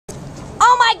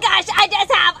my gosh, I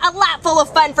just have a lot full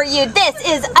of fun for you. This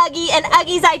is Uggie, and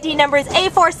Uggie's ID number is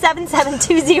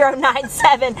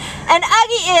A4772097. And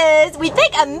Uggie is, we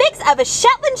think, a mix of a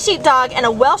Shetland Sheepdog and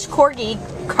a Welsh Corgi,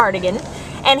 Cardigan.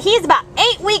 And he's about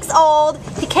 8 weeks old.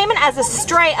 He came in as a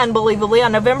stray, unbelievably,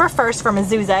 on November 1st from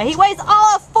Azusa. He weighs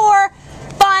all of 4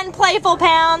 fun, playful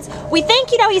pounds. We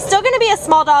think, you know, he's still going to be a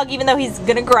small dog even though he's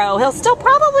going to grow. He'll still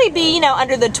probably be, you know,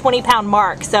 under the 20-pound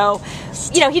mark. So,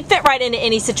 you know, he'd fit right into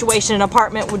any situation. An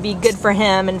apartment would be good for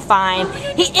him and fine.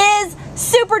 He is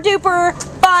super duper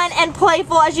fun and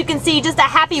playful, as you can see, just a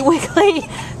happy, wiggly,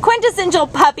 quintessential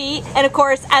puppy. And of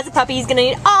course, as a puppy, he's going to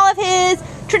need all of his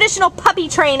traditional puppy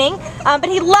training, but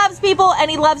he loves people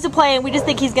and he loves to play, and we just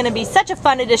think he's going to be such a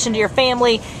fun addition to your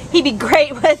family. He'd be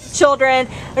great with children.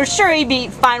 I'm sure he'd be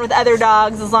fine with other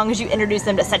dogs as long as you introduce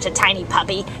him to such a tiny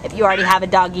puppy if you already have a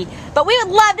doggy. But we would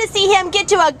love to see him get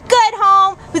to a good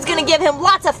home who's going to give him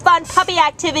lots of fun puppy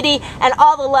activity and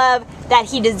all the love that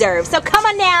he deserves. So come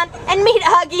on down and meet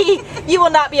Uggie. You will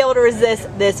not be able to resist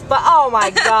this, but oh my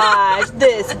gosh,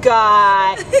 this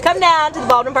guy. Come down to the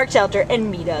Baldwin Park Shelter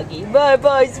and meet Uggie. Bye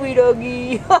bye, sweet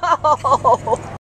Uggie.